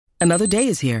Another day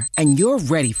is here, and you're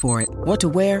ready for it. What to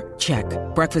wear? Check.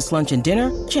 Breakfast, lunch, and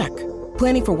dinner? Check.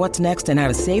 Planning for what's next and how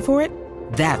to save for it?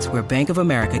 That's where Bank of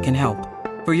America can help.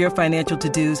 For your financial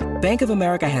to-dos, Bank of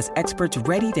America has experts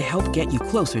ready to help get you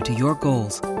closer to your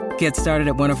goals. Get started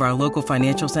at one of our local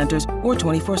financial centers or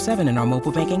 24/7 in our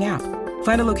mobile banking app.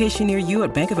 Find a location near you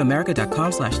at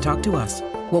bankofamerica.com/talktous.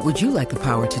 What would you like the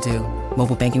power to do?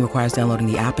 Mobile banking requires downloading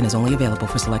the app and is only available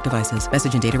for select devices.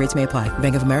 Message and data rates may apply.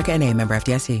 Bank of America NA, member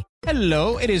FDIC.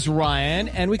 Hello, it is Ryan,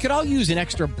 and we could all use an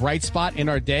extra bright spot in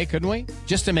our day, couldn't we?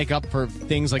 Just to make up for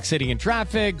things like sitting in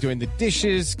traffic, doing the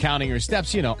dishes, counting your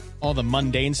steps, all the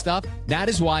mundane stuff. That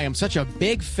is why I'm such a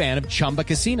big fan of Chumba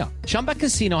Casino. Chumba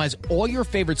Casino has all your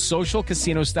favorite social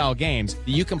casino-style games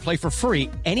that you can play for free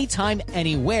anytime,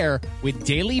 anywhere with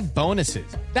daily bonuses.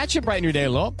 That should brighten your day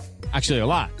a little. Actually, a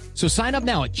lot. So sign up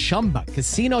now at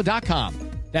ChumbaCasino.com.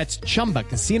 That's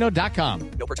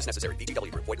ChumbaCasino.com. No purchase necessary.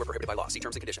 VGW Group. Void where prohibited by law. See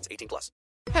terms and conditions. 18+.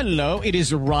 Hello, it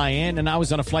is Ryan, and I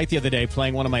was on a flight the other day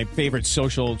playing one of my favorite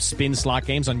social spin slot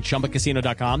games on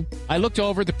ChumbaCasino.com. I looked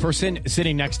over at the person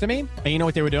sitting next to me, and you know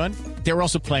what they were doing? They were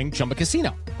also playing Chumba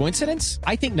Casino. Coincidence?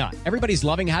 I think not. Everybody's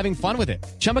loving having fun with it.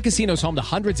 Chumba Casino is home to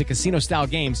hundreds of casino-style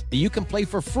games that you can play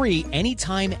for free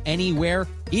anytime, anywhere,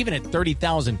 even at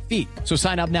 30,000 feet. So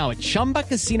sign up now at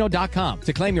ChumbaCasino.com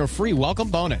to claim your free welcome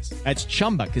bonus. That's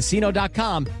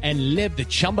ChumbaCasino.com and live the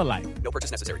Chumba life. No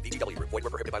purchase necessary. VGW Group. Void where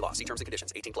prohibited by law. See terms and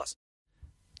conditions. 18+.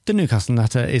 The Newcastle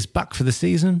Natter is back for the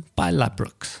season by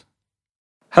Ladbrokes.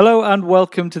 Hello and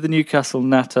welcome to the Newcastle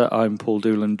Natter. I'm Paul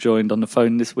Doolan, joined on the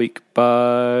phone this week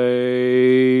by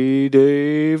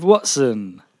Dave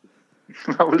Watson.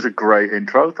 That was a great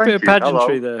intro. Thank you. Bit of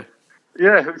pageantry there.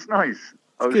 Yeah, it was nice.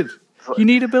 Good. You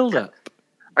need a build-up.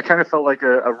 I kind of felt like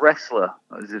a wrestler.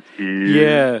 As if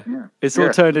Yeah. It's all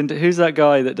turned into... Who's that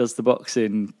guy that does the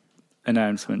boxing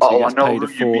announcements? Oh, he gets I know paid a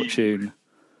who you mean. fortune.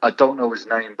 I don't know his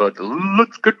name, but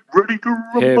let's get ready to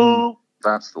rumble.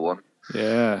 That's the one.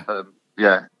 Yeah.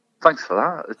 Yeah. Thanks for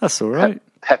that. That's all right.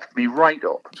 Pepped me right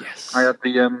up. Yes. I had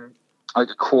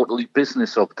a quarterly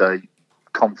business update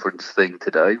conference thing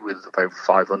today with about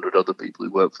 500 other people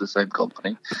who work for the same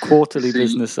company. A quarterly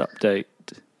business update.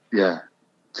 Yeah.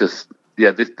 This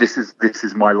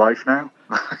is my life now.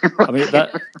 I mean,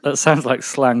 that sounds like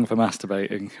slang for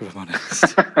masturbating, if I'm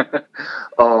honest.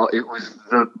 Oh, it was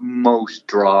the most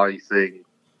dry thing.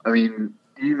 I mean,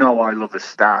 I love a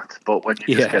stat, but when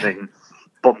you're just getting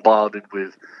bombarded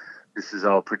with this is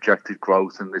our projected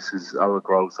growth and this is our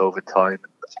growth over time,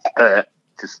 If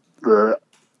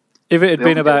it had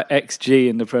been about XG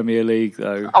in the Premier League,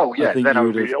 though, I think then I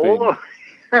would be all over.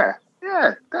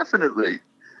 Yeah, definitely.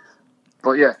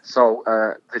 But yeah, so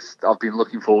I've been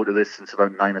looking forward to this since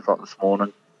about 9 o'clock this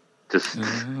morning, just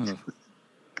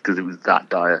because it was that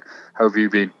dire. How have you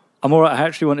been? I'm all right. I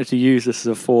actually wanted to use this as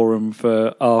a forum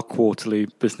for our quarterly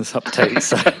business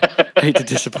updates. I hate to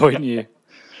disappoint you.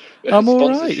 I'm all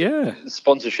right, yeah.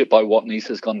 Sponsorship by Watney's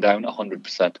has gone down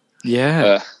 100%.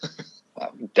 Yeah.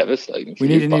 Devastating. We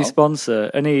need a new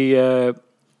sponsor. Any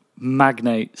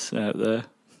magnates out there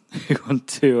who want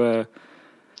to...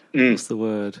 what's the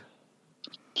word?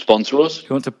 Sponsor us?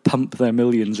 Who want to pump their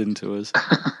millions into us?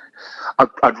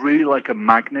 I'd really like a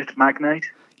magnate.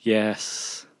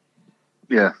 Yes.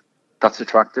 Yeah, that's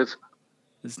attractive.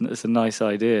 It's a nice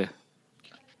idea.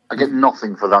 I get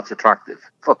nothing for that's attractive.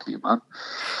 Fuck you, man.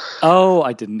 Oh,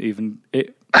 I didn't even...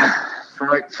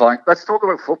 Right, fine. Let's talk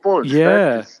about football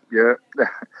instead. Yeah.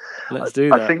 Let's do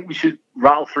that. I think we should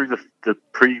rattle through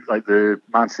the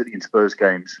Man City and Spurs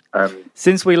games.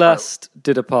 Since we last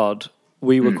did a pod,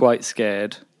 we were quite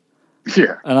scared.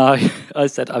 Yeah. And I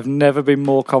said, I've never been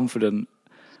more confident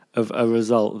of a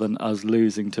result than us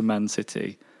losing to Man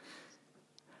City.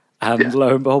 And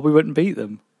lo and behold, we went and beat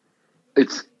them.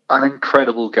 It's an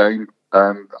incredible game.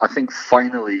 I think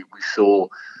finally we saw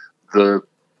the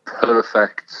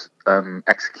perfect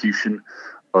execution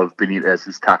of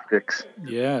Benitez's tactics.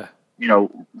 Yeah.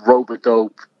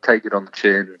 Rope-a-dope, take it on the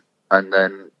chin, and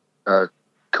then a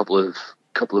couple of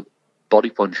body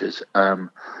punches.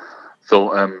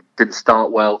 Didn't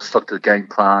start well, stuck to the game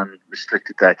plan,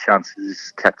 restricted their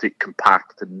chances, kept it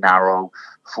compact and narrow,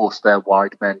 forced their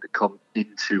wide men to come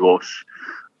into us,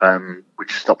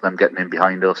 which stopped them getting in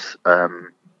behind us.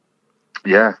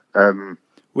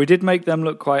 We did make them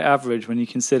look quite average when you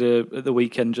consider at the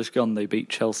weekend just gone they beat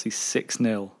Chelsea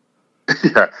 6-0.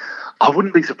 Yeah, I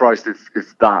wouldn't be surprised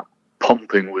if that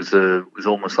pumping was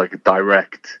almost like a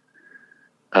direct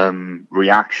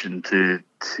reaction to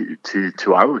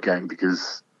our game,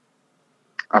 because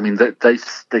I mean they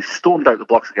stormed out the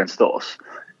blocks against us,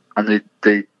 and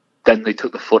they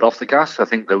took the foot off the gas. I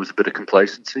think there was a bit of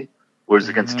complacency Whereas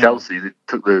against Chelsea, they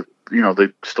took they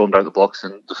stormed out the blocks,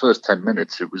 and the first 10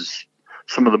 minutes, it was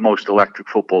some of the most electric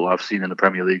football I've seen in the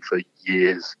Premier League for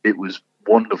years. It was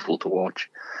wonderful to watch.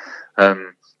 I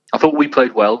thought we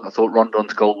played well. I thought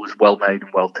Rondon's goal was well made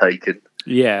and well taken.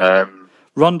 Yeah.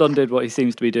 Rondon did what he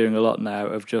seems to be doing a lot now,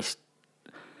 of just...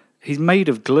 He's made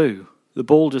of glue. The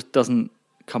ball just doesn't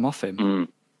come off him.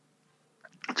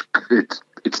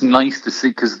 It's nice to see,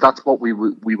 because that's what we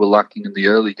were lacking in the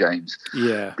early games.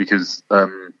 Yeah. Because,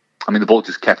 the ball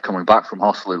just kept coming back from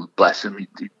Joselu. Bless him, he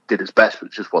did his best, but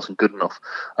it just wasn't good enough.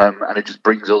 And it just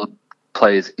brings other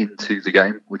players into the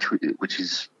game, which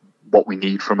is what we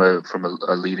need from a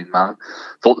leading man.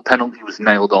 Thought the penalty was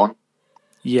nailed on.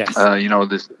 Yes.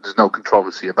 There's no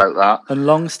controversy about that. And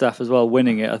Longstaff as well,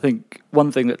 winning it. I think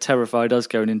one thing that terrified us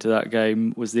going into that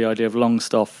game was the idea of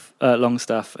Longstaff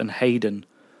and Hayden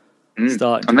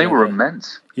starting. And they were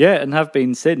immense. Yeah, and have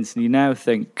been since. And you now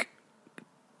think,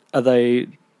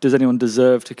 does anyone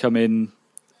deserve to come in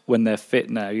when they're fit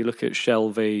now? You look at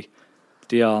Shelby,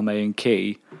 Diame and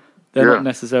Key. They're not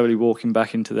necessarily walking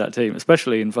back into that team,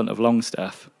 especially in front of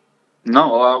Longstaff.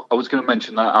 No, I was going to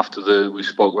mention that after we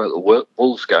spoke about the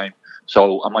Wolves game,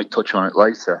 so I might touch on it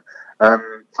later.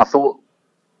 I thought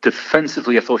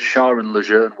defensively, Shah and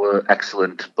Lejeune were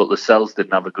excellent, but Lascelles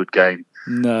didn't have a good game.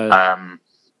 No.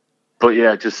 But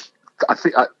yeah,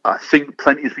 I think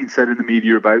plenty has been said in the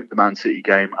media about the Man City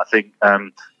game. I think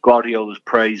Guardiola's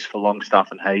praise for Longstaff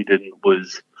and Hayden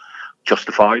was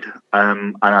justified,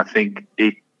 and I think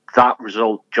that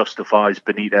result justifies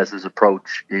Benitez's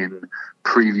approach in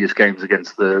previous games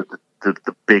against the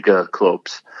bigger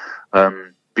clubs,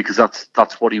 because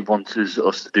that's what he wants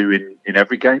us to do in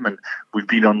every game. And we've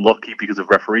been unlucky because of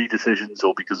referee decisions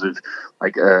or because of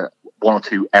one or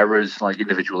two errors, like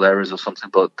individual errors or something.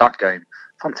 But that game,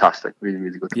 fantastic, really,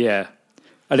 really good. Yeah,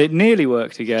 and it nearly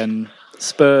worked again.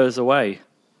 Spurs away.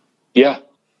 Yeah,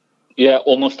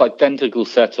 almost identical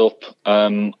setup.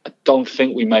 I don't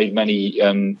think we made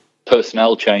many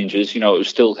personnel changes. It was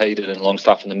still Hayden and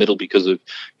Longstaff in the middle because of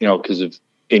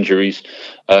injuries.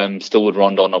 Still with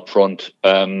Rondon up front.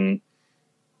 I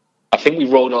think we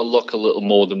rode our luck a little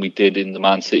more than we did in the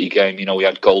Man City game. We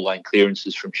had goal line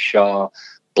clearances from Shah,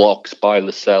 blocks by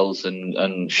Lascelles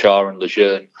and Shah and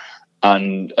Lejeune,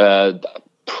 and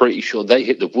pretty sure they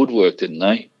hit the woodwork, didn't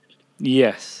they?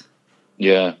 Yes.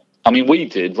 Yeah. We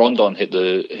did. Rondon hit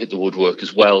the woodwork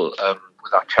as well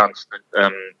with that chance.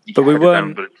 But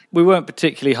we weren't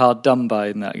particularly hard done by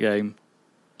in that game.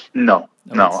 No.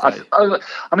 I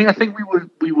think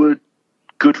we were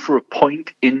good for a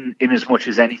point in as much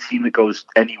as any team that goes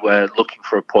anywhere looking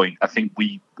for a point. I think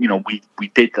we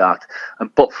did that,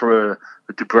 but for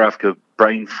a Dubravka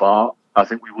brain fart, I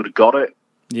think we would have got it.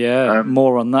 Yeah,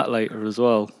 more on that later as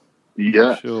well.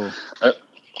 Yeah, sure.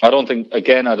 I don't think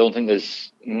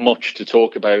there's much to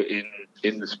talk about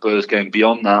in the Spurs game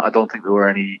beyond that. I don't think there were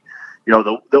any, there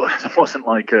wasn't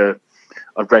like a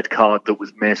red card that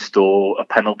was missed or a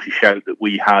penalty shout that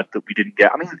we had that we didn't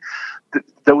get.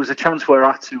 There was a chance where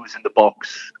Atsu was in the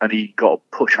box and he got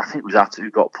a push. I think it was Atsu who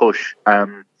got a push,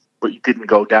 but he didn't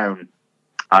go down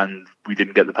and we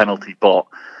didn't get the penalty. But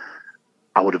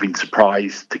I would have been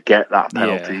surprised to get that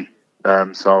penalty.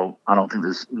 Yeah. So I don't think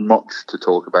there's much to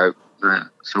talk about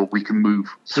there. So we can move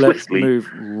swiftly. Let's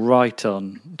move right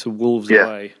on to Wolves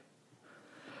away.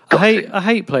 I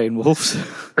hate playing Wolves.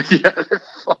 Yeah, they're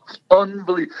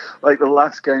unbelievable. Like the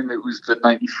last game, it was the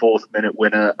 94th minute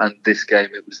winner, and this game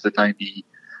it was the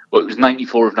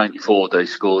 94 of 94 they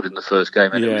scored in the first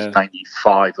game, and it was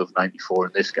 95 of 94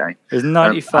 in this game. It was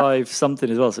 95 something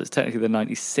as well, so it's technically the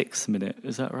 96th minute.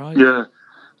 Is that right?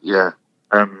 Yeah.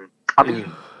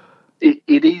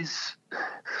 It is,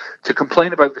 to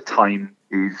complain about the time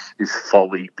is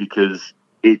folly, because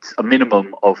it's a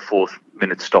minimum of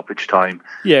 4-minute stoppage time.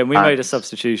 Yeah, and we made a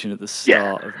substitution at the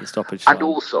start of the stoppage time. And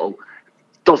also,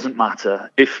 doesn't matter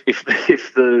if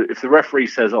the referee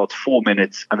says, it's 4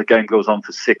 minutes and the game goes on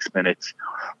for 6 minutes,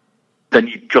 then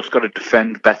you just got to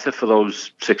defend better for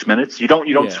those 6 minutes. You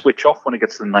don't switch off when it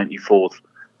gets to the 90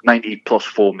 plus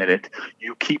 4 minute.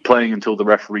 You keep playing until the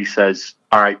referee says,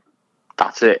 all right,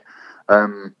 that's it. I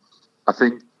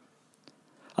think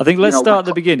let's start at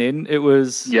the beginning. It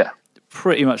was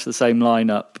pretty much the same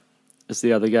lineup as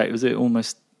the other game. Was it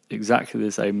almost exactly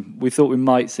the same? We thought we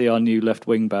might see our new left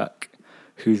wing back,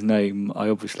 whose name I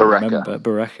obviously remember,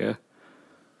 Barreca.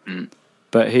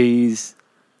 But he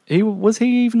was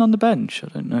he even on the bench? I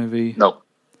don't know if he... No,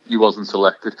 he wasn't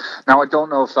selected. Now, I don't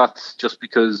know if that's just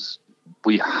because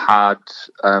we had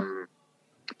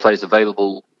players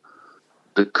available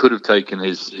that could have taken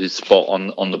his spot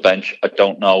on the bench. I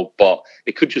don't know, but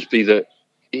it could just be that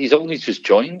he's only just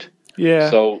joined. Yeah.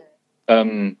 So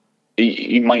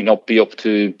he might not be up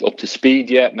to speed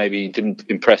yet. Maybe he didn't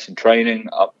impress in training.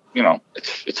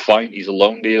 It's fine. He's a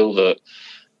loan deal that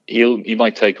he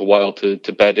might take a while to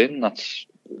bed in. That's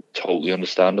totally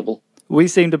understandable. We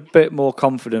seemed a bit more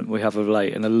confident we have of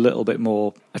late and a little bit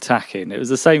more attacking. It was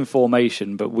the same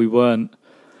formation, but we weren't.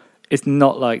 It's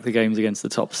not like the games against the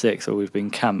top six where we've been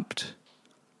camped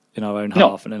in our own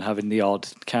half and then having the odd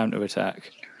counter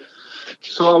attack.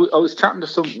 So I was chatting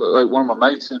to one of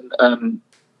my mates, and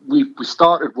we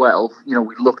started well.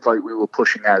 We looked like we were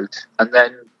pushing out, and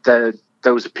then there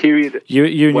was a period. You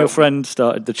and your friend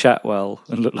started the chat well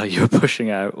and looked like you were pushing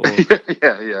out. Or...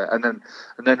 yeah, and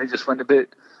then it just went a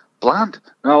bit bland.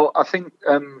 No, I think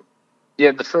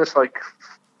in the first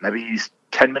maybe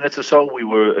 10 minutes or so we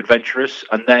were adventurous,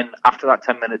 and then after that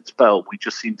 10-minute spell we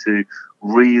just seemed to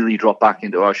really drop back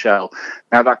into our shell.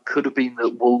 Now that could have been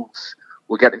that Wolves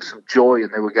were getting some joy,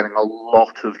 and they were getting a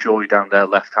lot of joy down their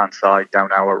left-hand side,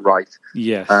 down our right.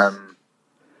 Yes. I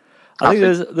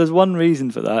think there's one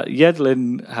reason for that.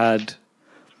 Yedlin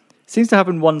seems to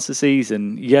happen once a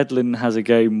season. Yedlin has a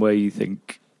game where you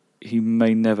think he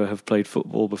may never have played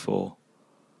football before.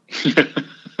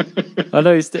 I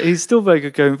know he's still very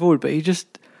good going forward, but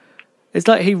it's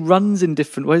like he runs in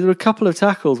different ways. There were a couple of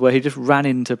tackles where he just ran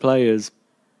into players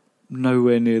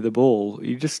nowhere near the ball.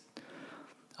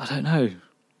 I don't know.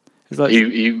 It's like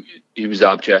he was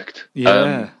abject.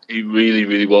 Yeah. He really,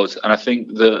 really was. And I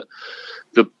think that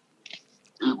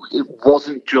it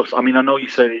wasn't just. I mean, I know you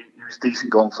say he was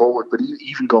decent going forward, but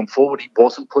even going forward, he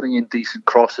wasn't putting in decent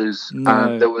crosses. No.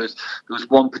 And there was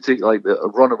one particular a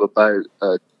run of about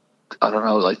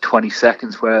 20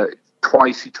 seconds where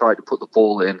twice he tried to put the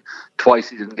ball in, twice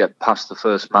he didn't get past the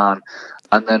first man,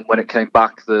 and then when it came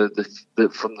back from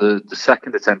the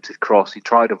second attempted cross, he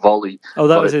tried a volley. Oh,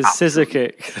 that was his scissor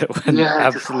kick that went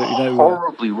absolutely nowhere.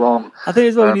 Horribly wrong. I think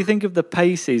as well, when you think of the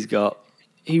pace he's got,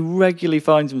 he regularly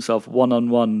finds himself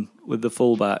one-on-one with the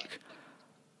fullback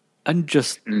and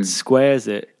just squares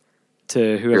it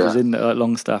to whoever's in there, like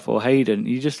Longstaff or Hayden.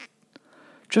 You just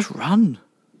run.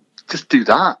 Just do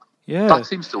that. Yeah, that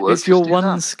seems to work. It's your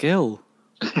one skill.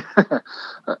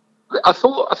 I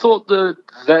thought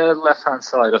their left hand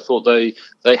side. I thought they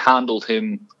handled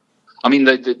him. I mean,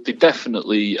 they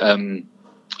definitely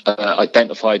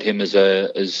identified him as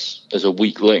a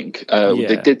weak link.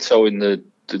 They did so in the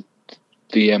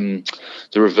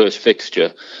reverse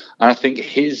fixture, and I think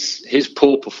his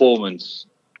poor performance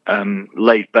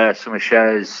laid bare some of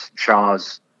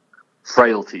Shah's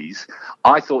frailties.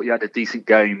 I thought he had a decent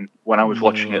game when I was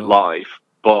watching it live,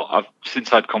 but I've since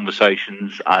had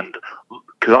conversations, and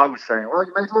because I was saying, well,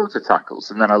 he made loads of tackles,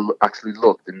 and then I actually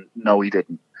looked, and no, he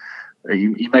didn't.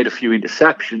 He made a few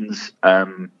interceptions,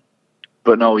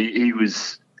 but no,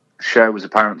 Shah was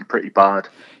apparently pretty bad.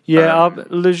 Yeah,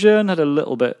 Lejeune had a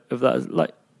little bit of that.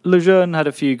 Like Lejeune had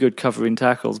a few good covering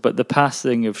tackles, but the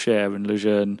passing of Shah and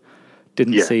Lejeune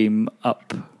didn't seem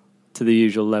up to the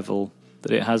usual level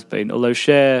that it has been. Although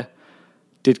Shah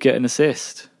did get an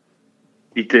assist.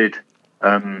 He did.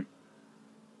 I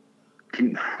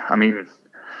mean,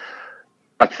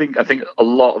 I think a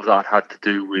lot of that had to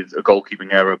do with a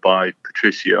goalkeeping error by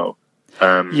Patricio.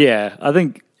 Yeah, I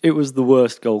think it was the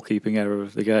worst goalkeeping error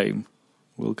of the game.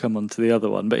 We'll come on to the other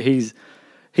one, but he's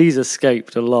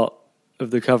escaped a lot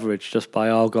of the coverage just by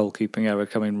our goalkeeping error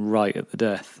coming right at the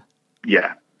death.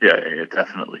 Yeah,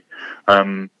 definitely.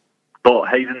 But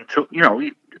Hayden took,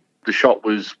 the shot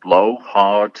was low,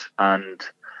 hard, and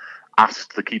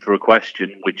asked the keeper a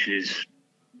question, which is,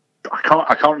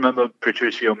 I can't remember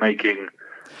Patricio making.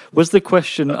 Was the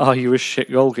question, "Are you a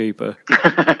shit goalkeeper?"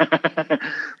 But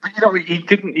he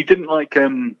didn't like.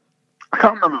 I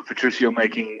can't remember Patricio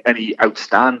making any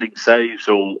outstanding saves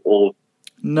or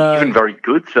no, even very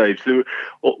good saves.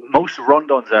 Most of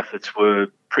Rondon's efforts were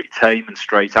pretty tame and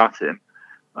straight at him.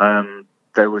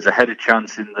 There was a headed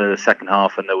chance in the second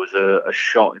half, and there was a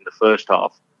shot in the first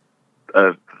half.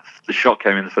 The shot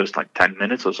came in the first 10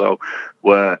 minutes or so,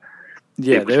 where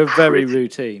they were very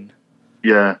routine.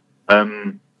 Yeah,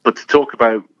 but to talk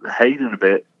about Hayden a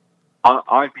bit,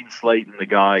 I've been slating the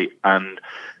guy, and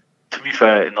to be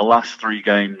fair, in the last 3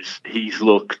 games, he's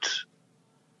looked.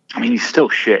 I mean, he's still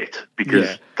shit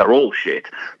because they're all shit,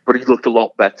 but he looked a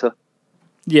lot better.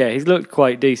 Yeah, he's looked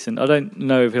quite decent. I don't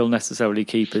know if he'll necessarily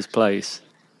keep his place.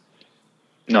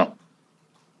 No,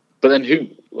 but then who?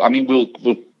 I mean,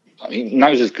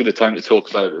 now's as good a time to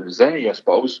talk about it as any, I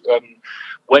suppose.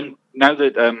 Now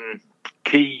that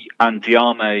Key and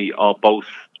Diame are both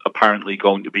apparently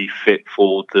going to be fit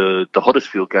for the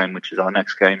Huddersfield game, which is our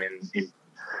next game in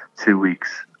 2 weeks.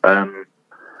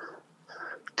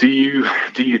 Do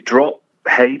you drop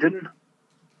Hayden?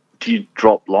 Do you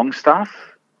drop Longstaff?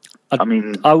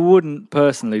 I wouldn't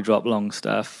personally drop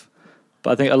Longstaff,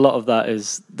 but I think a lot of that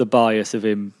is the bias of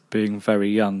him being very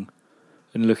young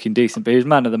and looking decent. But he was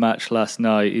man of the match last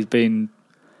night. He's been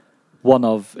one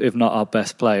of, if not our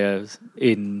best players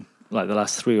in like the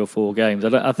last 3 or 4 games.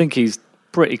 I think he's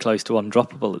pretty close to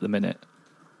undroppable at the minute.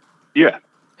 Yeah.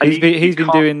 He's been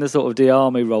doing the sort of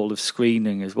Diarmi role of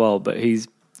screening as well, but he's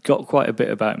got quite a bit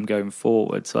about him going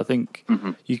forward. So I think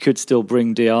you could still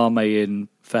bring Diarmi in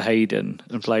for Hayden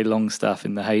and play Longstaff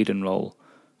in the Hayden role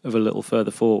of a little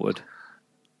further forward.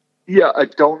 Yeah, I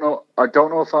don't know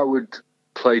if I would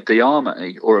play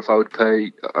Diarmi or if I would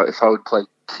play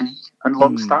Key and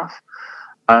Longstaff,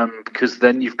 because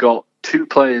then you've got 2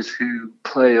 players who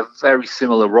play a very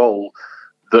similar role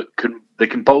that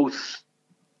can both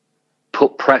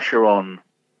put pressure on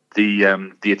the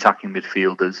attacking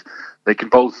midfielders. They can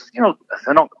both,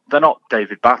 they're not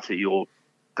David Batty, or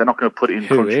they're not going to put it in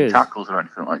crunching tackles or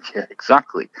anything like that. Yeah,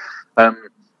 exactly.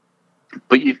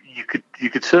 But you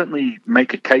could certainly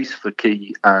make a case for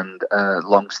Key and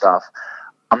Longstaff.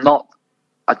 I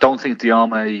don't think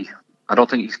Diarmi. I don't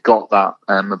think he's got that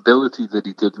ability that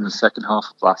he did in the second half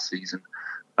of last season,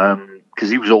 because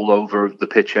he was all over the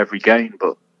pitch every game.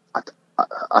 But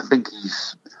I think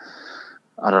he's.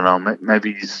 I don't know.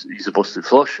 Maybe he's a busted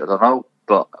flush. I don't know.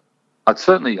 But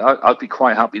I'd be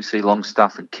quite happy to see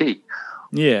Longstaff and Key.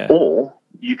 Yeah. Or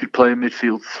you could play a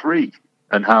midfield 3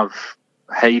 and have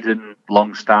Hayden,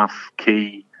 Longstaff,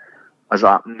 Key as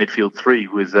that midfield 3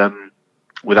 with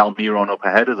Almiron up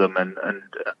ahead of them,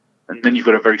 and then you've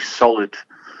got a very solid,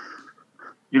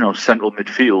 central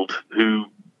midfield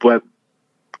where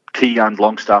Key and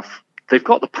Longstaff, they've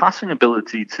got the passing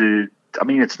ability to. I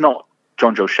mean, it's not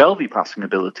John Joe Shelvey passing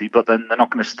ability, but then they're not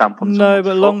going to stamp on. No,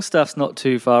 but Longstaff's not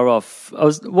too far off. I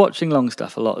was watching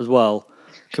Longstaff a lot as well,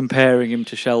 comparing him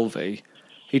to Shelvey.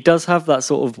 He does have that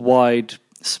sort of wide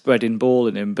spreading ball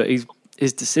in him, but his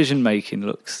decision making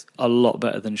looks a lot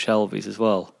better than Shelvey's as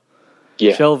well.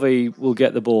 Yeah. Shelvey will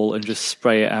get the ball and just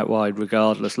spray it out wide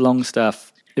regardless.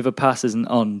 Longstaff, if a pass isn't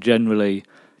on, generally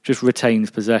just retains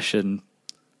possession,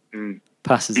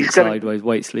 passes it sideways,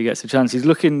 waits till he gets a chance. He's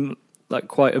looking like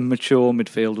quite a mature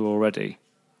midfielder already.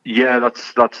 Yeah,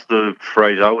 that's the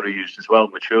phrase I would have used as well,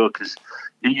 mature, because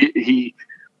he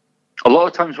a lot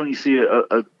of times when you see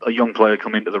a young player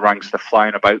come into the ranks, they're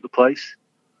flying about the place.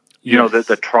 Yes.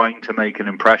 They're trying to make an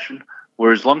impression,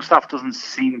 whereas Longstaff doesn't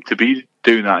seem to be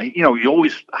doing that. He's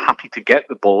always happy to get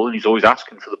the ball, and he's always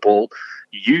asking for the ball.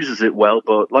 He uses it well,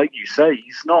 but like you say,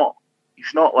 he's not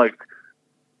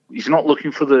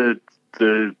looking for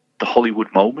the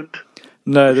Hollywood moment.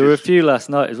 No, there were a few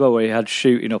last night as well where he had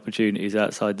shooting opportunities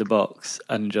outside the box,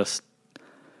 and just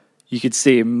you could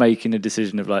see him making a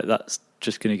decision of like, that's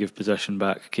just going to give possession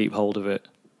back, keep hold of it.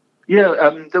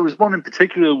 Yeah, there was one in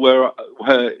particular where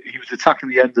he was attacking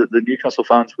the end that the Newcastle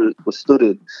fans were stood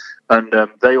in, and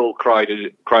they all cried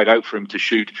out for him to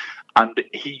shoot, and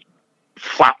he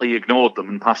flatly ignored them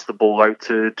and passed the ball out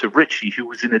to Richie, who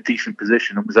was in a decent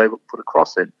position and was able to put a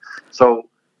cross in. So,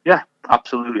 yeah,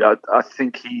 absolutely. I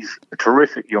think he's a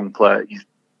terrific young player.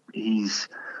 He's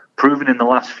proven in the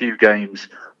last few games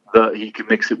that he can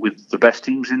mix it with the best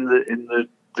teams in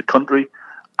the country,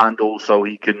 and also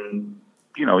he can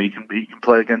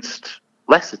play against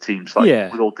lesser teams.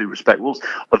 With all due respect, Wolves.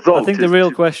 I think the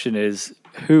real question is,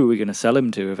 who are we going to sell him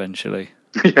to eventually?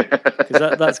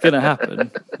 Because that's going to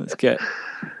happen. Let's get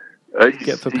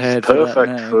prepared. He's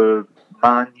perfect for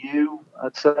Man U,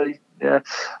 I'd say. Yeah.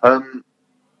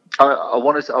 I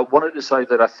wanted to say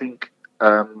that I think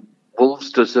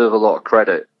Wolves deserve a lot of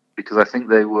credit, because I think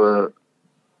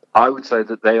I would say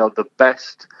that they are the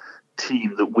best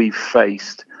team that we've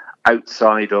faced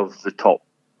outside of the top,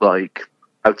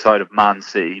 outside of Man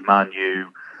City, Man U,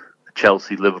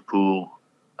 Chelsea, Liverpool,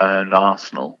 and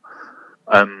Arsenal.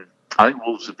 I think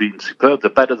Wolves have been superb. They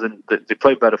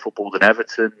play better football than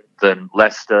Everton, than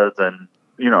Leicester, than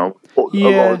a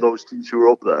lot of those teams who are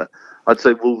up there. I'd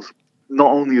say Wolves,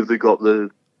 not only have they got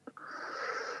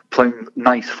playing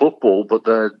nice football, but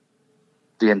the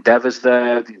endeavour's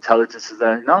there, the intelligence is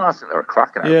there. No, I think they're a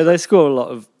cracking outfit. Yeah, they score a lot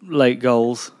of late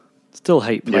goals. Still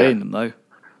hate playing them though.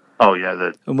 Oh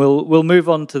yeah, and we'll move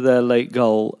on to their late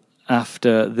goal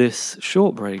after this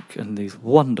short break and these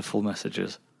wonderful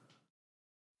messages.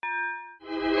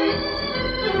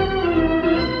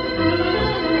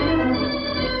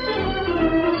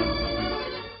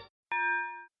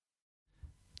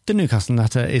 The Newcastle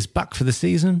Natter is back for the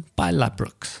season by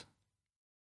Ladbrokes.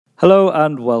 Hello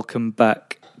and welcome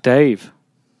back, Dave.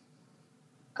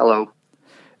 Hello.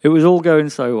 It was all going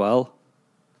so well.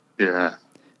 Yeah.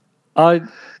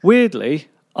 Weirdly,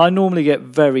 I normally get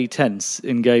very tense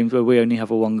in games where we only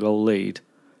have a 1-goal lead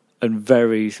and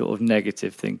very sort of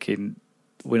negative thinking,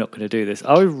 we're not going to do this.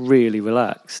 I was really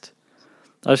relaxed.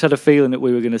 I just had a feeling that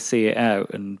we were going to see it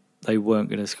out and they weren't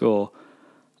going to score.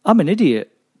 I'm an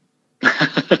idiot.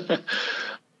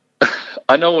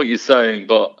 I know what you're saying,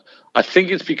 but I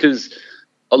think it's because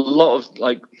a lot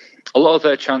of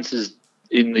their chances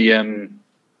in the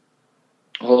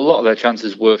a lot of their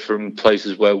chances were from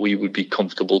places where we would be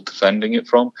comfortable defending it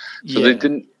from. So they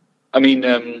didn't. I mean,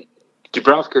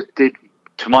 Dubravka did,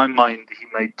 to my mind, he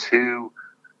made 2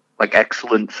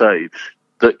 excellent saves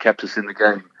that kept us in the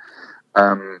game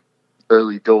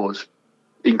early doors,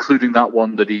 including that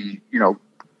one that he,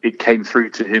 it came through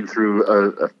to him through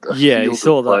a yeah, he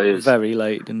saw that players. Very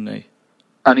late, didn't he?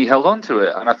 And he held on to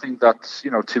it, and I think that's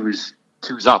to his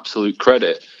absolute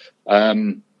credit.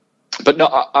 but no,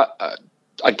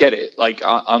 I get it.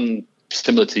 I'm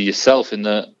similar to yourself in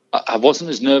that I wasn't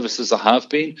as nervous as I have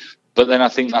been, but then I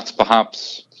think that's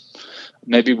perhaps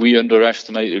maybe we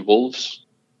underestimated Wolves.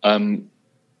 And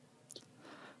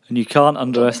you can't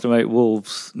underestimate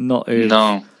Wolves, not if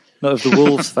the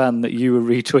Wolves fan that you were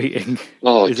retweeting.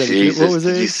 Oh, Jesus. What was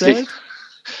it he said?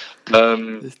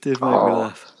 This did make me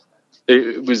laugh.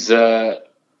 It was,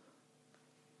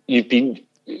 you've been...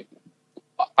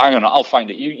 Hang on, I'll find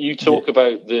it. You talk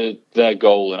about their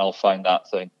goal and I'll find that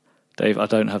thing. Dave, I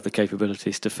don't have the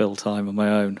capabilities to fill time on my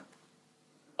own.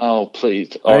 Oh,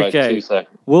 please. All right, 2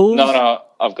 seconds. Wolves? No,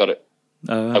 I've got it.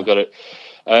 I've got it.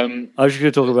 I was just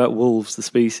going to talk about wolves, the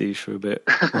species, for a bit.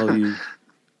 While you...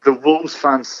 The Wolves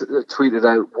fans tweeted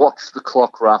out, "Watch the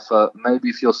clock, Rafa. Maybe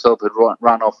if your sub had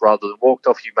ran off rather than walked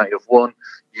off, you may have won.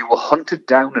 You were hunted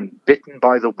down and bitten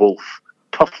by the wolf.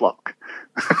 Tough luck."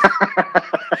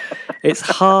 It's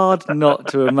hard not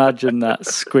to imagine that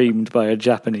screamed by a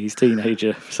Japanese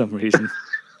teenager for some reason.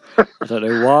 I don't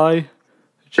know why. It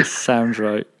just sounds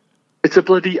right. It's a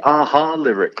bloody Aha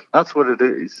lyric. That's what it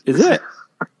is. Is it?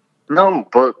 No,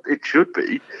 but it should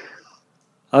be.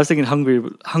 I was thinking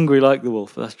hungry like the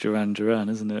wolf. That's Duran Duran,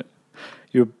 isn't it?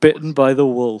 You're bitten by the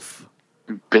wolf.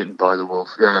 Bitten by the wolf,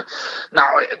 yeah. Now,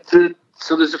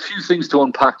 so there's a few things to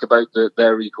unpack about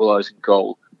their equalising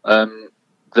goal.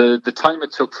 The time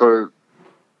it took for,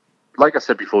 like I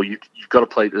said before, you've got to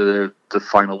play the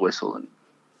final whistle, and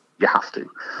you have to.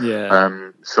 Yeah.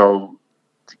 So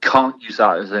you can't use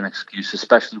that as an excuse,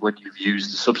 especially when you've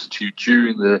used the substitute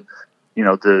during the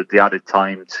added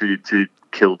time to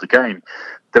kill the game.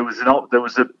 There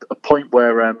was a point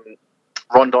where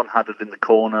Rondon had it in the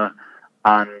corner,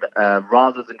 and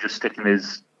rather than just sticking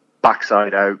his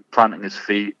backside out, planting his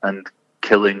feet and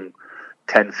killing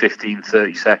 10, 15,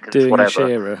 30 seconds, doing the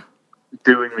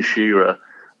Shearer,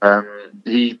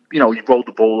 he rolled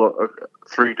the ball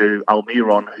through to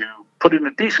Almiron, who put in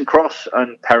a decent cross,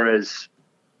 and Perez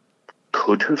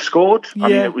could have scored. Yeah, I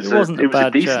mean, it was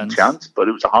a decent chance, but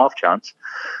it was a half chance.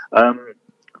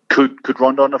 Could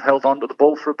Rondon have held on to the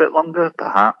ball for a bit longer?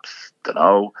 Perhaps. Don't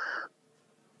know.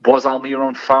 Was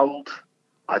Almiron fouled?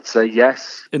 I'd say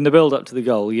yes. In the build-up to the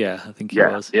goal, yeah, I think he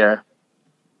was. Yeah.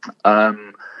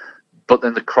 But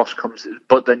then the cross comes...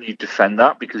 But then you defend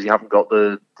that because you haven't got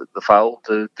the foul.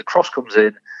 The cross comes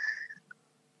in.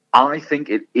 I think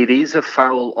it is a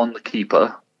foul on the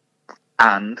keeper,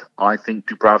 and I think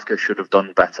Dubravka should have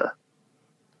done better.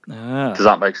 Does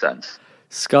that make sense?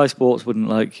 Sky Sports wouldn't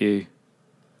like you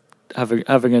having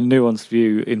a nuanced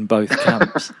view in both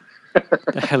camps.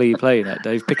 The hell are you playing at,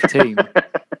 Dave? Pick a team.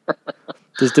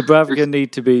 Does Dubravka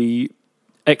need to be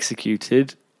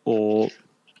executed or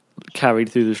carried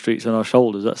through the streets on our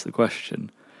shoulders? That's the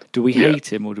question. Do we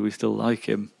hate him or do we still like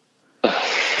him?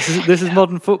 This is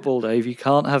modern football, Dave. You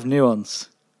can't have nuance.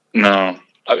 No.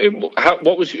 I mean,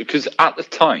 what was... Because at the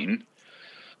time,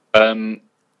 when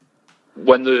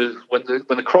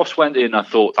the cross went in, I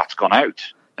thought, that's gone out.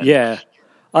 Yeah.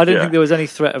 I didn't think there was any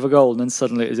threat of a goal, and then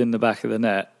suddenly it was in the back of the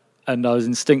net, and I was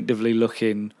instinctively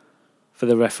looking for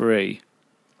the referee,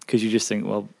 because you just think,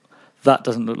 well, that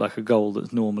doesn't look like a goal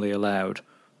that's normally allowed.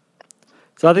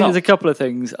 So I think there's a couple of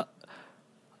things.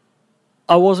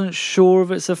 I wasn't sure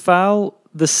if it's a foul.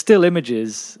 The still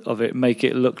images of it make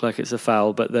it look like it's a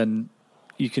foul, but then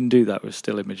you can do that with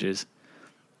still images.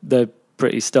 They're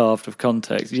pretty starved of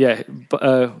context. Yeah,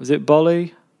 was it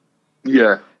Bolly?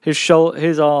 Yeah.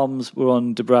 His arms were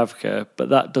on Dubravka, but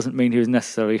that doesn't mean he was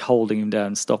necessarily holding him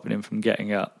down, stopping him from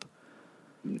getting up.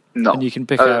 No. And you can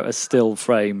pick out a still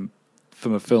frame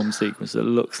from a film sequence that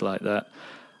looks like that.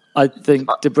 I think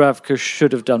Dubravka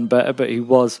should have done better, but he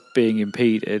was being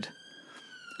impeded.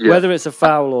 Yeah. Whether it's a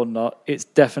foul or not, it's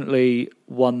definitely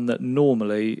one that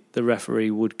normally the referee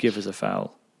would give as a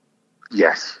foul.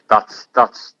 Yes,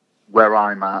 that's where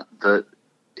I'm at. That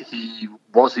he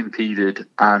was impeded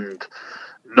and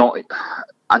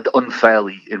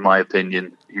unfairly, in my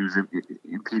opinion. He was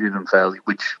impeded unfairly,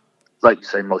 which, like you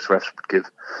say, most refs would give.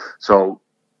 So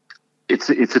it's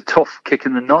a tough kick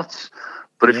in the nuts.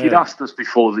 But if you'd asked us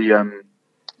before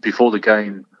the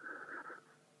game,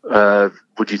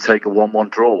 would you take a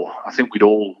 1-1 draw? I think we'd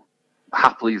all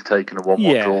happily have taken a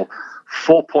 1-1 draw.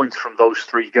 4 points from those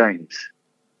 3 games,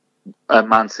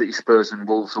 Man City, Spurs, and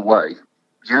Wolves away.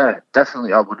 Yeah,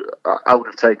 definitely, I would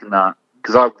have taken that,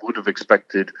 because I would have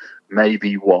expected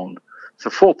maybe 1. So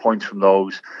 4 points from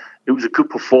those. It was a good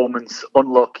performance,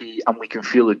 unlucky, and we can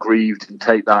feel aggrieved and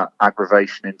take that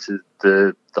aggravation into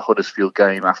the Huddersfield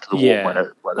game after the warm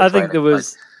weather. I think there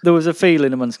was a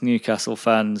feeling amongst Newcastle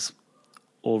fans,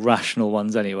 or rational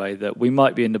ones anyway, that we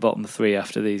might be in the bottom 3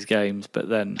 after these games, but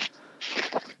then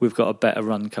we've got a better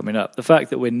run coming up. The fact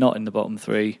that we're not in the bottom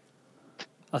 3,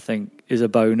 I think, is a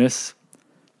bonus.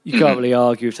 You can't really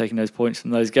argue with taking those points from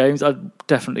those games. I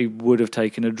definitely would have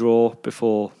taken a draw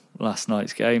before last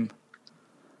night's game.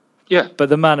 Yeah. But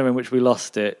the manner in which we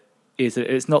lost it is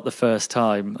that it's not the first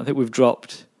time. I think we've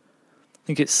dropped, I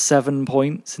think it's 7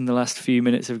 points in the last few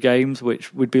minutes of games,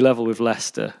 which would be level with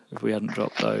Leicester if we hadn't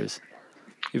dropped those.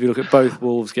 If you look at both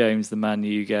Wolves games, the Man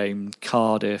U game,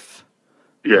 Cardiff,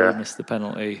 we missed the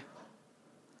penalty.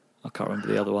 I can't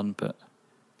remember the other one, but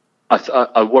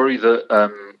I worry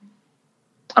that.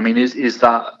 Is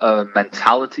that a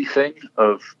mentality thing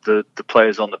of the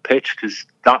players on the pitch? Because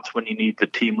that's when you need the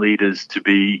team leaders to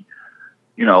be,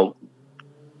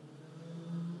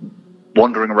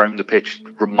 wandering around the pitch,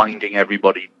 reminding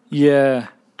everybody. Yeah.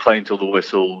 Playing till the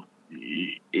whistle.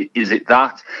 Is it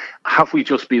that? Have we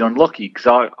just been unlucky?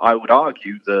 Because I would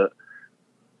argue that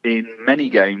in many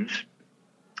games,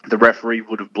 the referee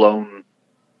would have blown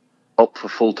up for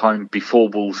full time before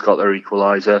Wolves got their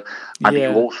equaliser, and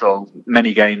also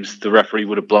many games the referee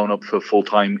would have blown up for full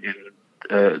time in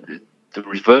the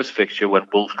reverse fixture when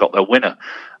Wolves got their winner.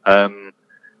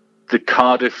 The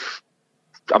Cardiff,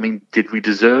 did we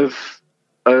deserve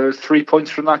 3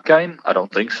 points from that game? I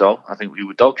don't think so. I think we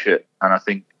were dog shit, and I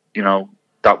think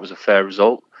that was a fair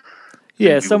result.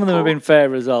 Yeah, some of them have been fair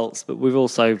results, but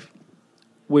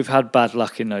we've had bad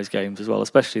luck in those games as well,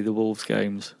 especially the Wolves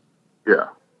games. Yeah.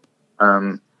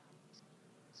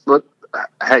 But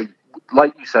hey,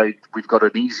 like you say, we've got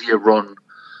an easier run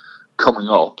coming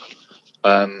up,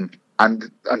 and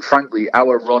frankly,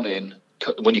 our run-in,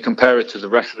 when you compare it to the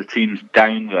rest of the teams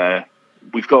down there,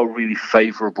 we've got a really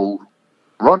favourable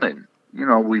run-in.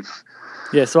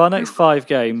 So our next 5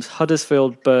 games: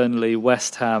 Huddersfield, Burnley,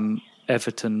 West Ham,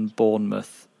 Everton,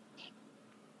 Bournemouth.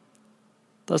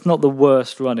 That's not the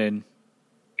worst run-in.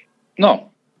 No.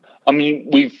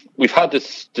 We've had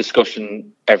this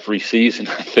discussion every season,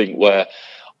 I think, where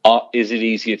is it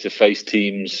easier to face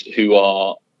teams who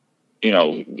are,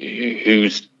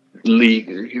 whose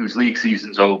league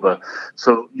season's over?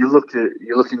 So you're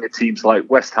looking at teams like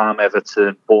West Ham,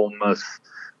 Everton, Bournemouth,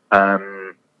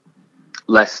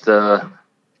 Leicester,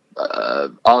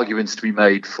 arguments to be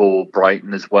made for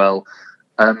Brighton as well.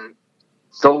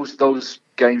 Those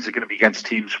games are going to be against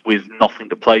teams with nothing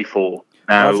to play for.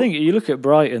 Now, I think you look at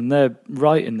Brighton; they're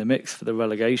right in the mix for the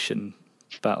relegation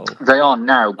battle. They are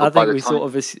now. But I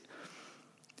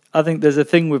think there's a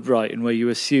thing with Brighton where you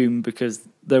assume, because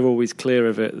they're always clear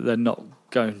of it, they're not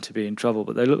going to be in trouble,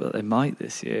 but they look like they might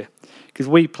this year. Because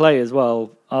we play as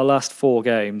well. Our last 4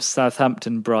 games: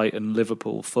 Southampton, Brighton,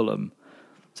 Liverpool, Fulham.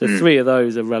 So 3 of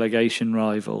those are relegation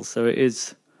rivals. So it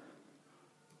is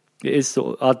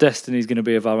sort of, our destiny is going to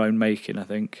be of our own making, I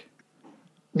think.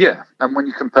 Yeah, and when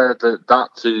you compare that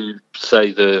to,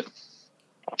 say, the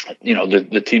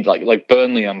teams like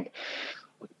Burnley, I'm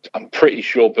pretty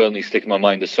sure Burnley stick in my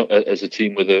mind as a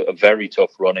team with a very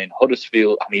tough run in.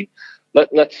 Huddersfield,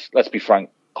 let's be frank,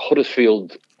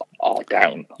 Huddersfield are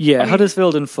down. Yeah,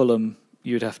 Huddersfield and Fulham,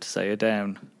 you'd have to say, are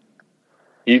down.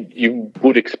 You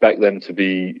would expect them to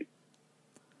be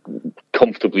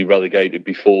comfortably relegated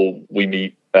before we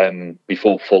meet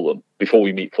Before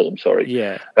we meet Fulham, sorry.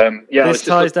 Yeah. This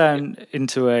ties down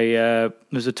into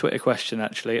there's a Twitter question,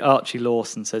 actually. Archie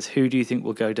Lawson says, who do you think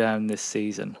will go down this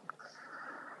season?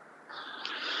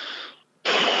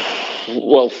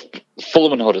 Well,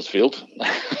 Fulham and Huddersfield.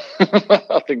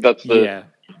 I think that's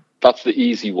the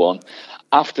easy one.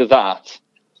 After that,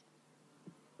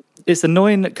 it's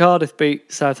annoying that Cardiff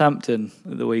beat Southampton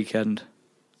at the weekend.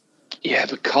 Yeah,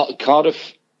 but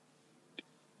Cardiff,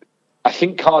 I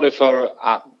think Cardiff are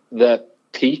at their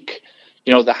peak.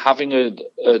 They're having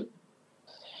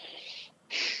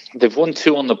they've won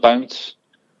 2 on the bounce,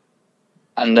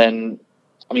 and then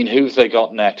I mean, who have they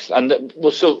got next? And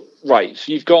so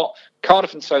you've got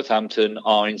Cardiff and Southampton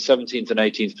are in 17th and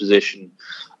 18th position.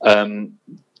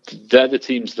 They're the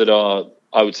teams that are,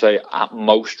 I would say, at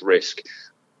most risk.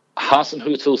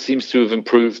 Hasenhüttl seems to have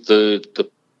improved the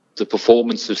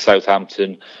performance of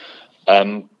Southampton,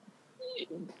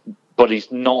 but he's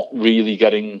not really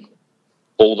getting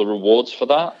all the rewards for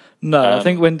that. No, I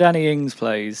think when Danny Ings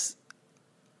plays,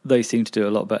 they seem to do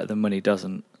a lot better than when he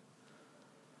doesn't.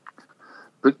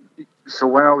 But so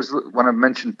when I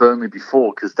mentioned Burnley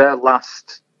before, because their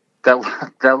last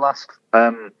 5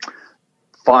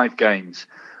 games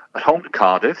at home to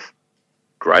Cardiff,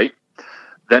 great.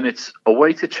 Then it's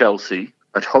away to Chelsea,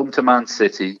 at home to Man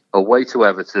City, away to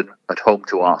Everton, at home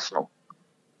to Arsenal.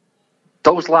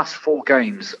 Those last 4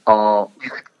 games you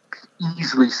could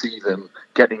easily see them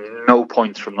getting no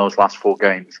points from those last 4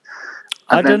 games.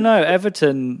 I don't know,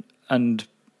 Everton and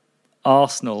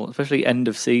Arsenal, especially end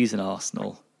of season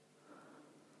Arsenal.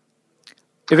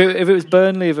 If it was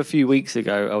Burnley of a few weeks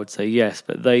ago, I would say yes,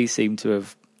 but they seem to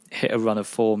have hit a run of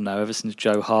form now ever since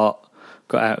Joe Hart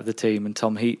got out of the team and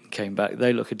Tom Heaton came back.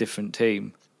 They look a different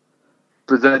team.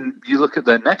 But then you look at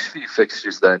their next few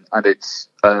fixtures then, and it's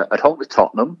at home to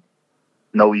Tottenham,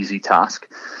 no easy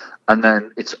task, and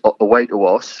then it's away to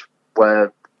us,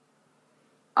 where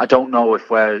I don't know if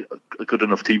we're a good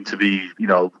enough team to be,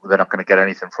 they're not going to get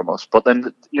anything from us. But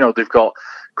then, they've got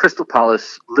Crystal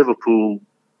Palace, Liverpool,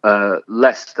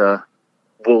 Leicester,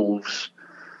 Wolves.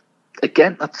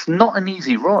 Again, that's not an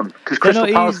easy run. They're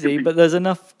not easy, but there's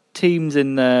enough teams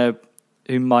in there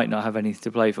who might not have anything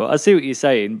to play for. I see what you're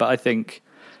saying, but I think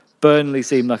Burnley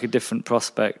seem like a different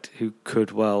prospect who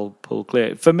could well pull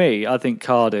clear. For me, I think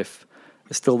Cardiff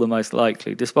is still the most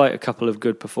likely, despite a couple of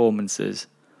good performances.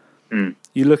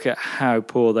 You look at how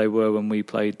poor they were when we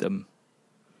played them.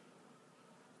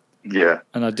 Yeah.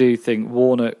 And I do think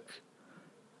Warnock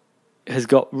has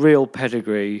got real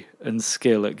pedigree and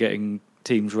skill at getting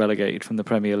teams relegated from the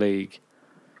Premier League.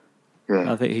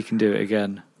 Yeah. I think he can do it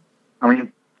again. I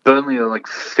mean, Burnley are like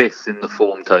 5th in the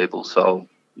form table, so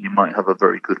you might have a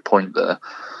very good point there.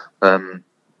 And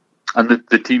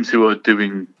the teams who are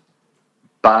doing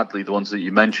badly, the ones that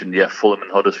you mentioned, Fulham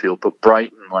and Huddersfield, but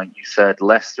Brighton, like you said,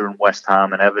 Leicester and West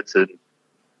Ham and Everton,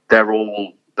 they're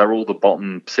all the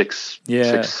bottom six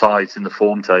sides in the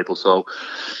form table. So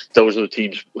those are the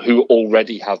teams who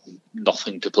already have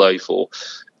nothing to play for.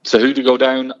 So who to go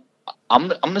down?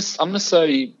 I'm gonna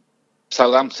say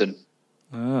Southampton.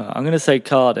 I'm going to say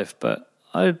Cardiff, but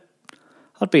I'd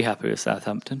be happy with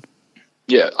Southampton.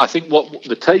 Yeah, I think what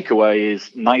the takeaway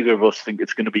is, neither of us think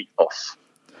it's going to be us.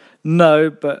 No,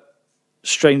 but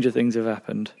stranger things have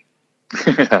happened.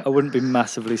 I wouldn't be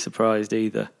massively surprised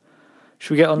either.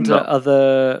 Should we get on to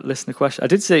other listener questions? I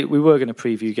did say we were going to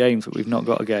preview games, but we've not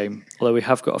got a game. Although we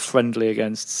have got a friendly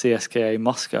against CSKA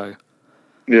Moscow.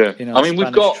 Yeah,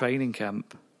 we've got training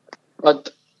camp.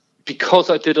 Because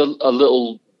I did a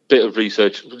little bit of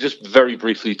research, we'll just very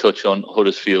briefly touch on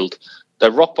Huddersfield.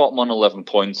 They're rock bottom on 11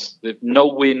 points. They've no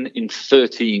win in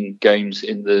 13 games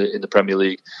in the Premier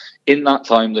League. In that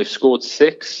time, they've scored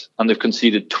 6 and they've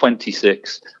conceded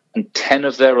 26. And 10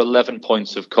 of their 11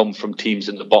 points have come from teams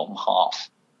in the bottom half.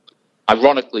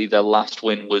 Ironically, their last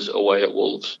win was away at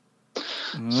Wolves.